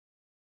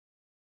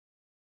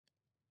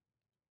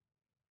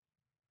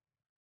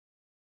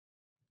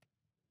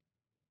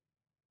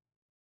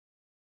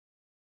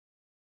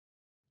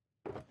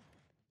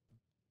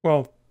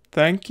Well,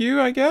 thank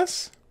you, I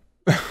guess?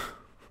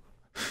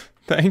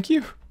 Thank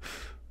you?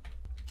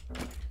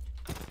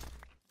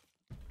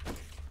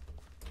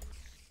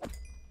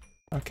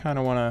 I kind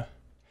of want to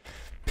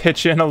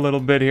pitch in a little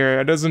bit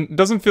here. It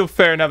doesn't feel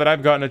fair now that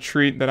I've gotten a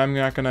treat that I'm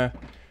not gonna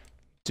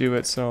do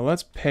it. So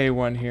let's pay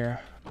one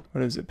here.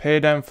 What is it? Pay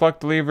down, flick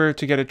the lever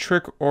to get a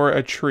trick or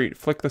a treat.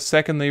 Flick the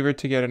second lever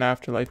to get an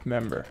Afterlife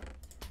member.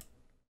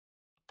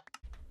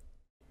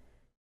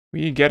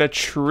 We get a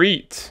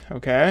treat,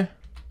 okay?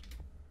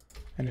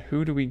 And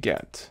who do we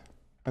get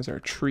as our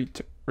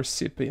treat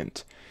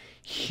recipient?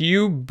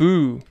 Hugh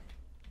Boo.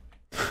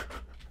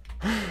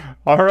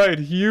 Alright,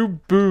 Hugh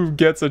Boo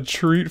gets a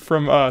treat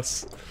from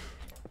us.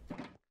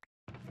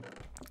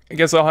 I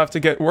guess I'll have to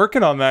get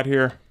working on that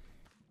here.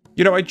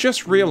 You know, I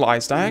just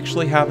realized I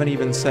actually haven't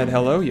even said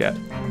hello yet.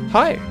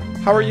 Hi,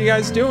 how are you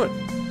guys doing?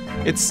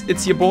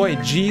 It's your boy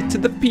G to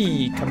the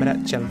P coming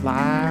at you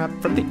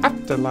live from the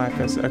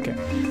Afterlife. Okay,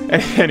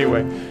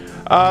 anyway.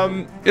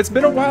 It's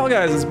been a while,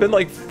 guys. It's been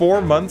like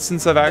 4 months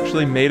since I've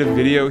actually made a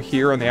video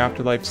here on the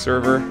Afterlife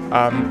server.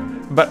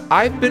 But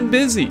I've been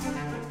busy.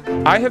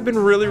 I have been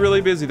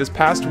really busy this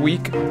past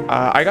week.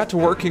 I got to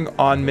working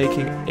on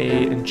making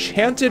a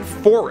Enchanted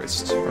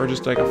Forest, or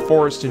just like a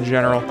forest in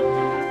general.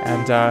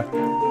 And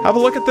have a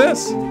look at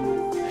this.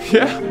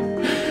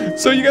 Yeah.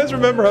 So you guys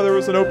remember how there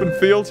was an open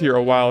field here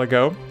a while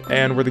ago,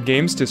 and where the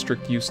games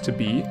district used to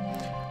be?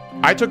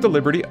 I took the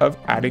liberty of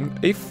adding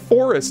a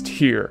forest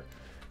here.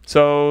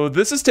 So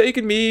this has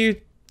taken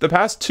me the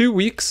past 2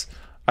 weeks.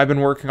 I've been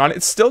working on it.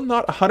 It's still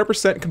not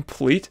 100%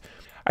 complete.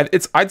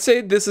 I'd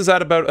say this is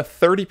at about a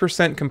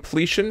 30%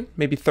 completion,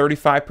 maybe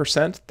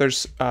 35%.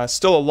 There's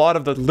still a lot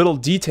of the little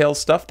detail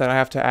stuff that I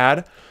have to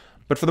add.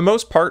 But for the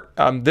most part,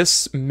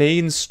 this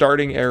main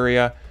starting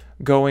area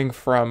going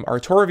from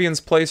Artorivian's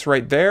place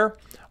right there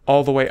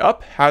all the way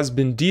up has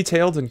been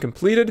detailed and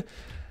completed.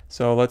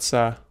 So let's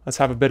have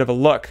a bit of a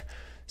look.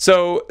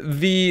 So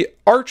the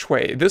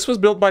archway, this was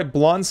built by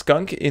Blonde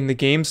Skunk in the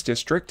Games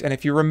District. And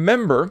if you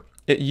remember,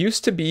 it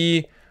used to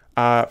be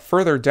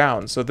further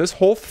down. So this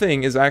whole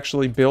thing is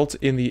actually built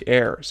in the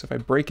air. So if I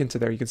break into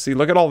there, you can see,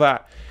 look at all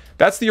that.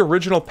 That's the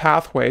original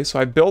pathway. So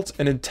I built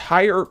an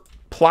entire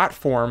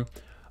platform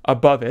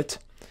above it.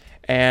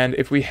 And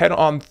if we head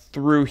on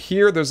through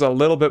here, there's a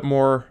little bit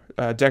more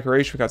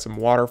decoration. We got some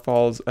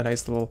waterfalls, a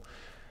nice little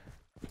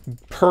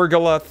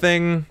pergola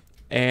thing,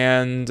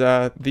 and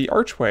the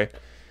archway.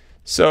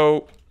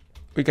 So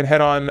we can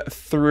head on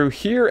through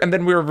here, and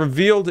then we're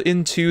revealed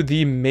into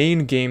the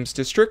main games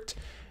district.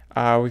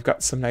 We've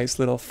got some nice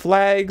little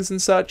flags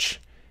and such,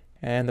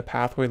 and the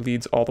pathway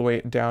leads all the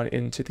way down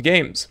into the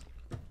games.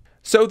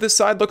 So this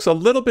side looks a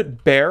little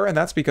bit bare, and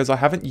that's because I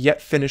haven't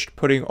yet finished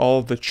putting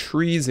all the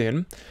trees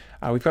in.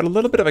 We've got a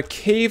little bit of a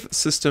cave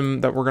system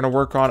that we're going to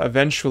work on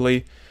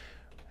eventually,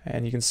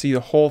 and you can see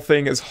the whole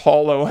thing is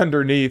hollow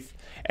underneath.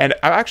 And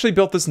I actually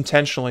built this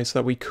intentionally so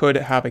that we could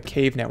have a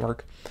cave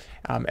network.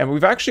 And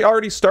we've actually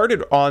already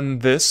started on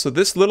this, so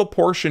this little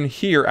portion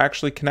here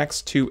actually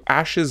connects to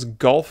Ash's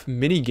Golf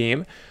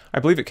minigame. I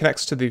believe it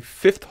connects to the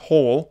 5th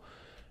hole,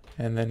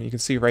 and then you can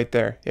see right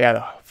there. Yeah,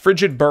 the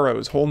Frigid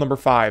Burrows, hole number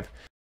 5.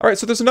 Alright,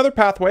 so there's another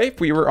pathway.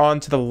 We were on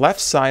to the left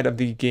side of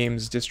the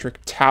Games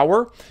District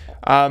Tower.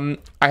 I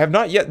have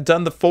not yet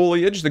done the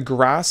foliage, the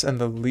grass, and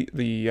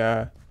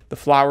the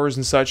flowers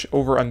and such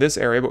over on this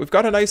area, but we've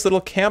got a nice little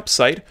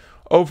campsite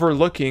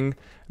overlooking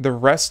the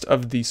rest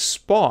of the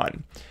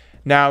spawn.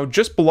 Now,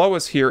 just below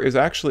us here is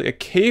actually a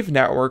cave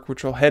network,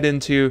 which we'll head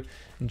into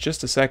in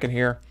just a second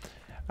here.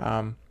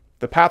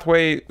 The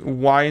pathway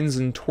winds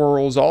and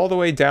twirls all the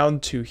way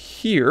down to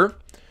here,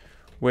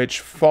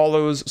 which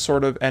follows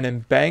sort of an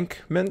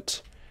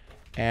embankment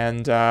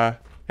and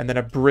then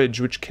a bridge,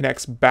 which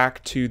connects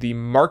back to the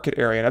market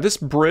area. Now, this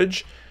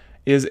bridge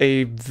is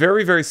a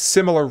very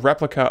similar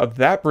replica of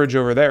that bridge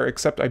over there,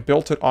 except I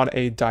built it on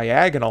a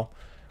diagonal,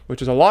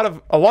 which is a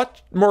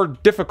lot more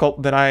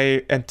difficult than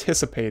I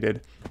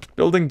anticipated.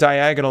 Building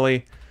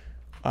diagonally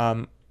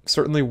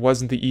certainly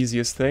wasn't the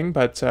easiest thing,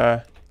 but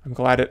I'm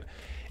glad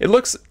it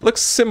looks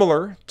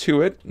similar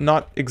to it.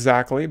 Not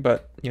exactly,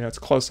 but you know, it's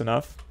close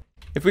enough.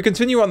 If we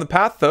continue on the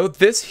path, though,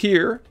 this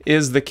here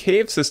is the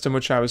cave system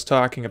which I was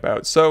talking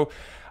about. So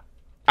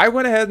I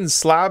went ahead and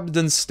slabbed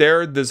and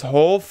stared this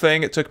whole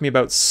thing. It took me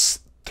about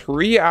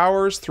 3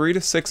 hours, 3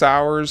 to 6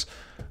 hours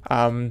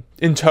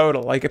in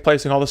total, like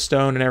placing all the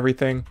stone and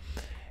everything.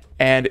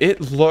 And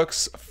it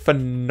looks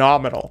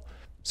phenomenal.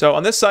 So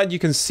on this side, you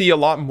can see a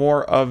lot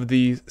more of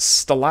the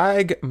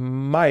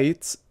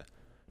stalagmites.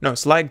 No,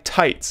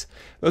 stalactites.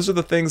 Those are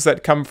the things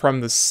that come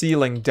from the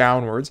ceiling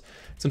downwards.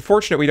 It's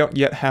unfortunate we don't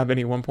yet have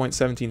any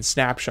 1.17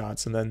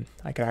 snapshots, and then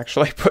I could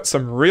actually put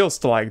some real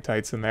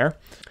stalactites in there.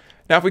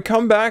 Now, if we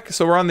come back,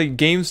 so we're on the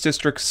Games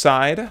District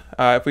side.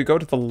 If we go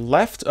to the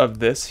left of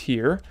this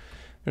here,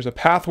 there's a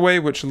pathway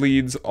which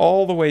leads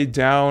all the way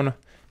down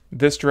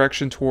this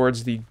direction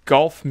towards the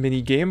golf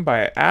minigame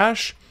by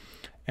Ash.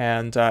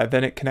 And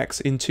then it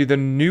connects into the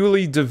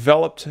newly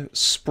developed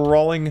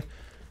sprawling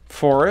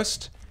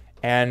forest.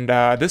 And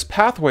this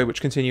pathway,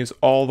 which continues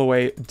all the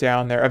way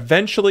down there.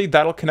 Eventually,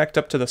 that'll connect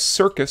up to the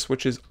circus,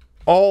 which is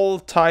all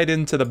tied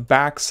into the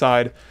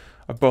backside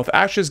of both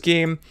Ash's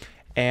game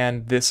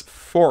and this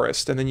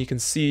forest. And then you can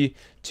see,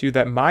 too,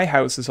 that my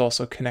house is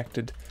also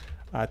connected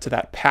to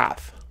that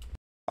path.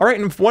 All right,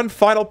 and one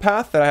final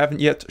path that I haven't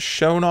yet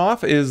shown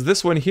off is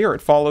this one here.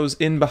 It follows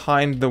in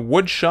behind the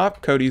wood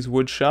shop, Cody's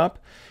wood shop,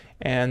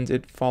 and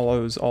it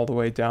follows all the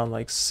way down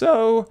like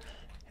so.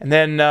 And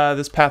then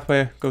this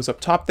pathway goes up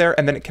top there,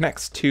 and then it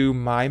connects to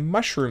my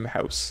mushroom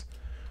house,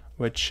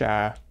 which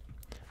I've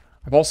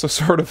also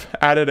sort of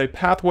added a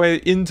pathway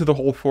into the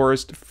whole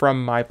forest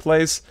from my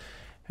place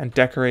and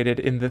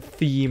decorated in the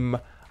theme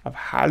of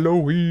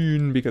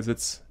Halloween because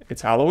it's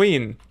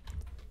Halloween.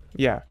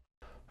 Yeah.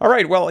 All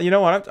right, well, you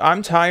know what?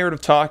 I'm tired of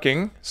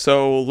talking,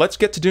 so let's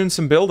get to doing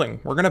some building.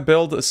 We're going to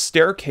build a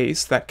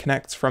staircase that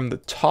connects from the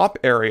top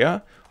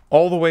area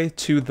all the way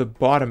to the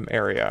bottom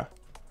area.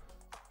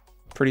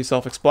 Pretty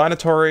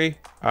self-explanatory.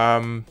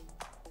 Yeah,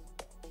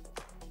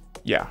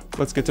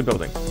 let's get to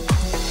building.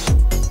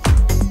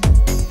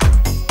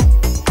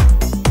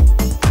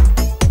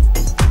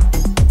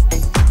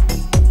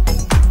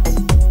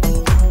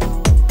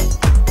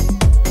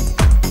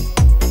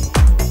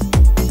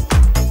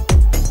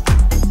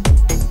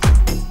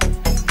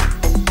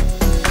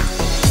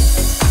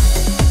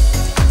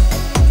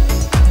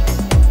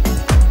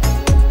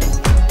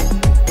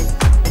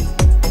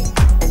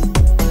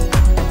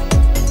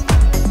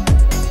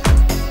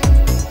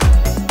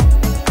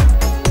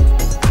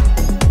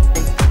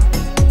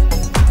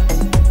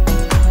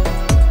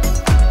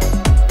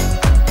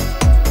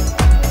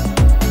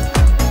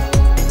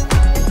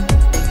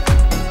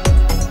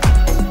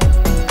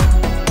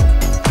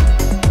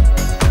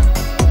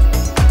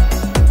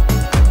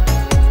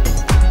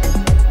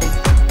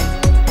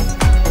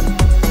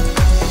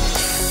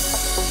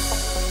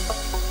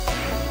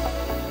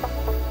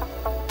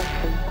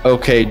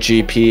 Okay,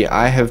 GP,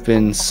 I have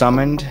been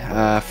summoned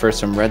for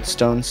some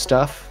redstone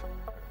stuff.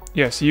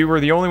 Yes, you were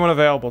the only one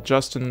available.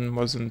 Justin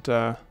wasn't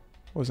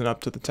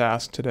up to the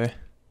task today.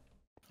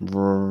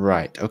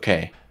 Right.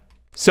 Okay.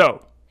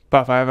 So,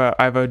 Buff, I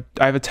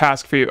have a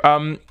task for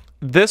you.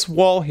 This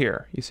wall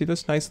here. You see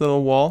this nice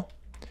little wall?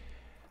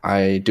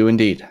 I do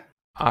indeed.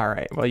 All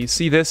right. Well, you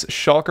see this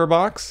shulker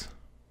box?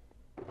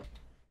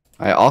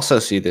 I also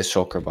see this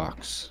shulker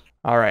box.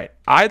 All right.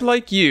 I'd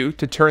like you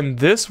to turn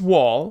this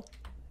wall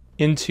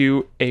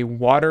into a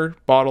water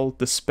bottle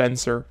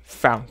dispenser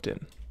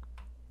fountain.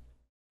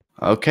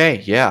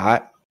 Okay, yeah,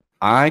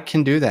 I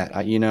can do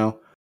that. You know,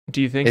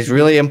 do you think it's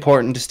really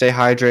important to stay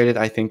hydrated?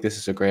 I think this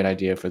is a great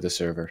idea for the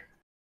server.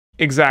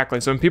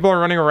 Exactly. So when people are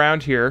running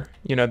around here,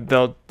 you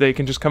know, they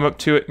can just come up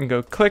to it and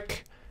go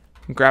click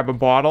and grab a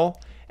bottle.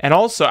 And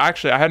also,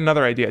 actually, I had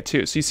another idea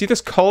too. So you see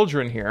this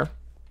cauldron here?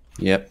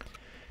 Yep.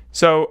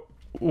 So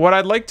what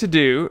I'd like to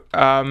do,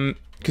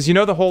 because you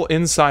know the whole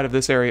inside of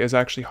this area is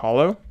actually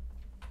hollow.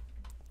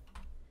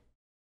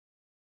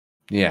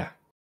 Yeah.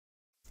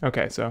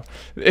 Okay, so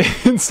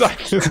inside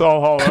is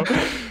all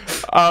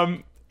hollow.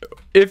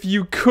 If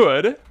you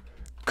could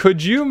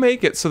you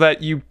make it so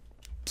that you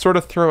sort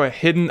of throw a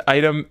hidden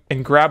item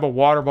and grab a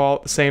water ball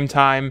at the same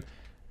time,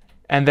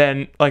 and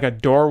then like a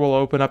door will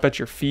open up at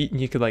your feet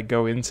and you could like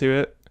go into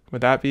it?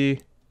 Would that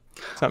be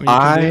something you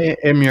could do?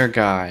 I am your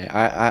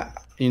guy.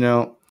 You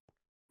know,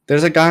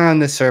 there's a guy on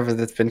this server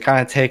that's been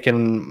kind of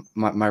taking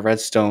my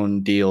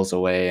redstone deals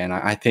away, and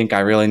I think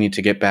I really need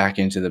to get back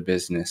into the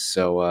business.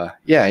 So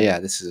yeah,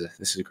 this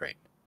is great.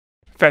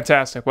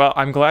 Fantastic. Well,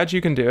 I'm glad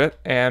you can do it,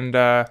 and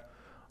I'll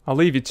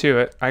leave you to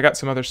it. I got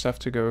some other stuff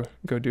to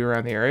go do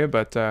around the area,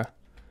 but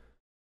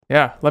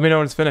yeah, let me know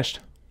when it's finished.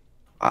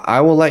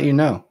 I will let you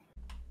know.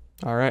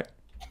 All right.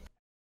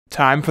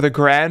 Time for the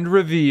grand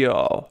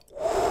reveal.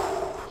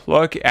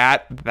 Look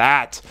at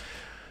that.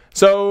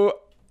 So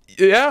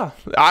yeah,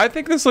 I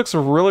think this looks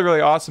really,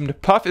 really awesome.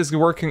 Puff is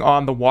working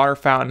on the water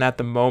fountain at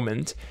the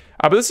moment.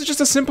 But this is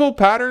just a simple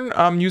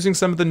pattern using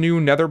some of the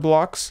new nether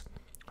blocks.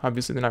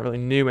 Obviously, they're not really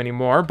new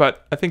anymore,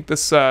 but I think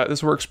this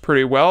works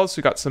pretty well. So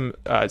we got some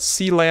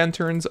sea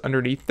lanterns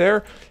underneath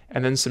there,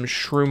 and then some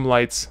shroom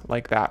lights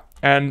like that.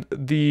 And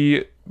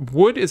the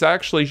wood is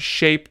actually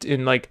shaped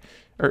in like,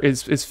 or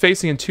is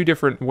facing in two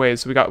different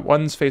ways. So we got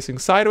one's facing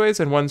sideways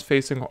and one's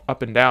facing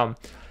up and down.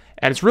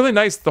 And it's really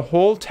nice. The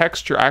whole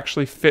texture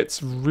actually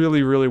fits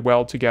really, really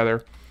well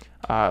together.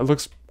 It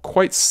looks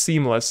quite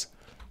seamless,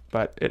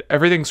 but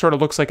everything sort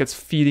of looks like it's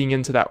feeding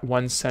into that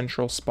one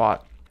central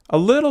spot. A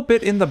little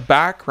bit in the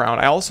background,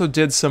 I also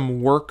did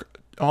some work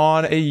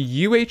on a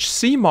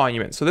UHC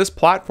monument. So this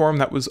platform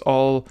that was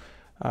all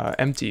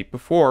empty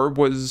before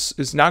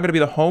is now going to be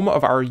the home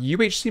of our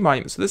UHC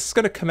monument. So this is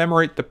going to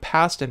commemorate the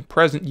past and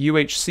present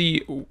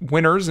UHC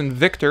winners and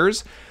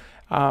victors.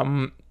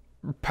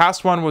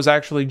 Past one was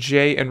actually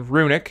Jay and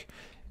Runic,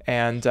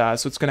 and so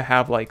it's going to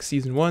have like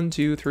season 1,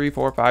 2, 3,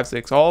 4, 5,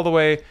 6, all the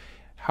way,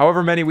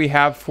 however many we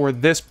have for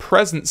this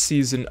present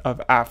season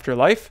of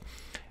Afterlife.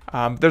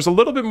 There's a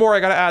little bit more I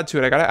got to add to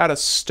it. I got to add a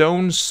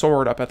stone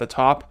sword up at the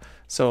top,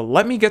 so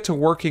let me get to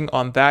working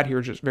on that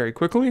here just very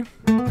quickly.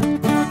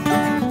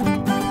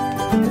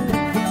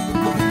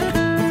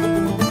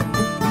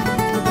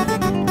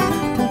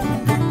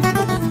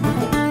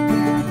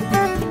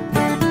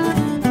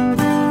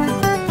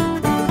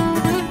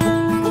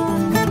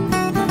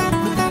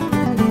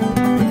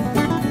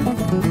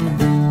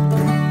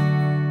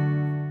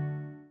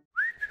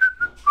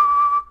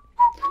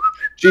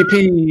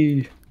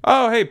 GP.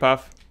 Oh, hey,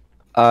 Puff.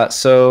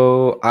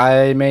 So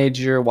I made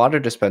your water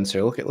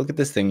dispenser. Look at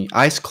this thing.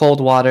 Ice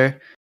cold water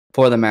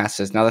for the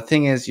masses. Now the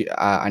thing is,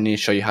 I need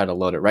to show you how to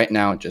load it. Right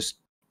now, it just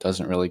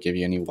doesn't really give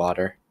you any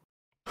water.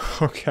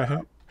 Okay.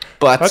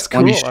 But that's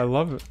cool. I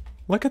love it.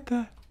 Look at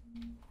that.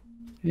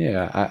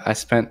 Yeah, I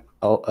spent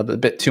a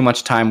bit too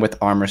much time with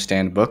armor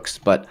stand books,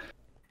 but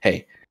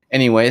hey.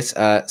 Anyways,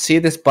 see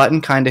this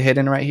button kind of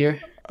hidden right here?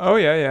 Oh,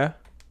 yeah.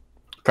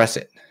 Press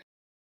it.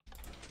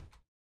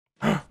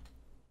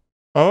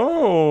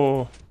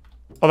 Oh,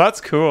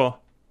 that's cool.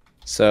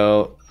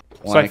 So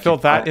I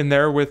filled that in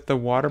there with the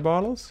water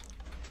bottles?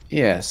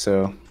 Yeah,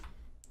 so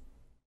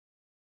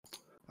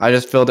I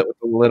just filled it with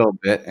a little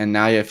bit, and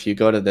now if you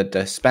go to the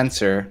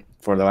dispenser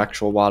for the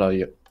actual water,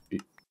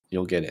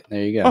 you'll get it.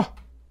 There you go. Oh,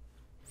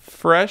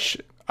 fresh,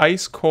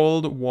 ice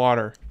cold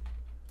water.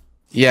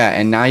 Yeah,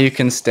 and now you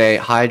can stay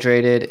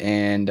hydrated,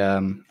 and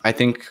I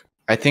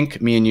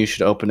think me and you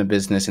should open a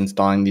business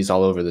installing these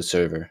all over the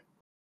server.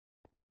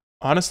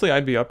 Honestly,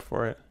 I'd be up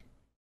for it.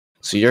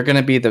 So you're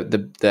gonna be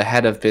the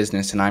head of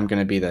business, and I'm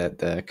gonna be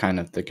the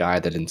kind of the guy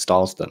that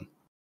installs them.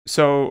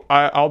 So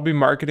I'll be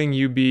marketing.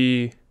 You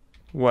be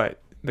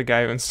what? The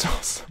guy who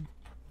installs them.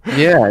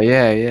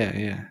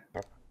 Yeah.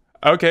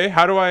 Okay,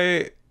 how do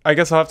I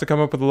guess I'll have to come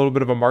up with a little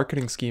bit of a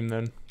marketing scheme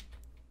then.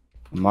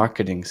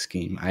 Marketing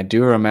scheme. I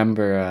do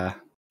remember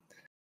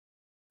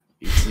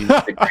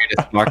the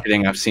greatest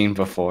marketing I've seen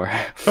before.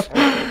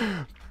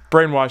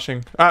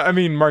 Brainwashing. I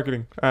mean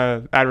marketing.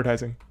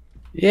 Advertising.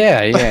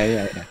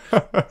 Yeah.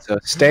 So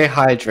stay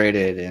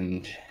hydrated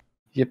and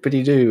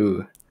yippity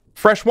doo.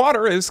 Fresh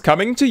water is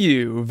coming to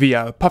you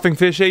via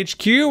Puffingfish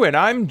HQ, and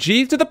I'm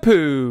G to the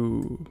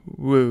Poo.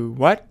 Woo,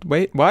 what?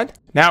 Wait, what?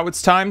 Now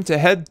it's time to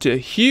head to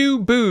Hugh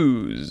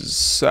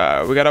Boo's.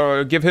 We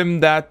gotta give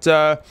him that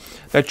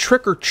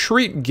trick or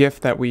treat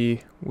gift that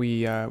we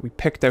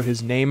picked out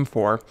his name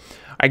for.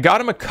 I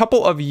got him a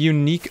couple of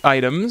unique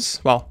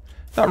items. Well,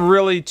 not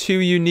really too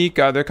unique.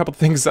 There are a couple of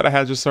things that I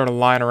had just sort of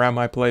lying around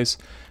my place.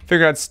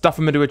 Figured I'd stuff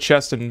them into a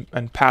chest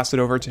and pass it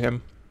over to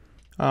him.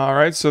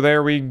 Alright, so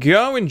there we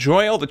go.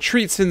 Enjoy all the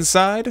treats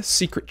inside.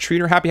 Secret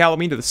treater. Happy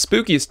Halloween to the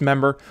spookiest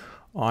member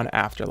on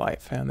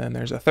AfterLife. And then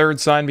there's a third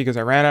sign because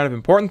I ran out of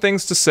important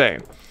things to say.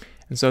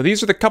 And so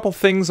these are the couple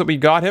things that we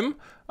got him.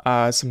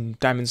 Some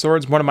diamond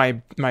swords. One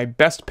of my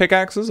best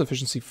pickaxes,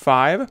 efficiency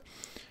 5.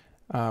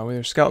 With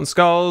their skeleton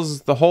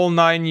skulls, the whole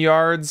 9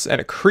 yards,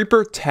 and a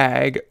creeper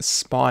tag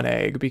spawn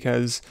egg.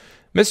 Because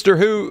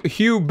Mr.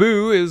 Hugh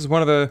Boo is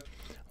one of the,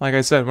 like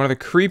I said, one of the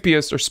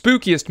creepiest or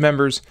spookiest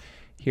members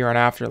here on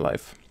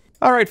AfterLife.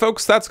 Alright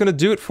folks, that's going to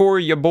do it for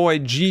your boy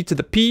G to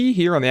the P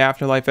here on the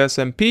AfterLife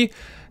SMP.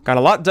 Got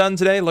a lot done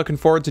today, looking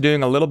forward to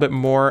doing a little bit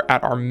more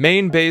at our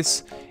main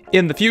base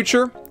in the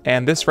future.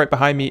 And this right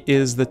behind me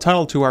is the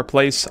tunnel to our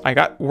place. I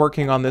got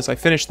working on this, I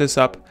finished this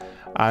up,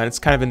 and it's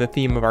kind of in the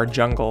theme of our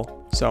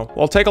jungle. So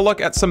we'll take a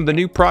look at some of the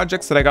new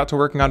projects that I got to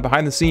working on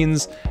behind the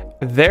scenes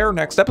there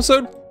next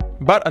episode.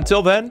 But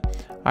until then,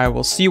 I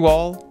will see you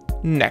all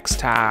next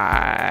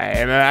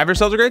time. Have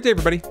yourselves a great day,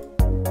 everybody.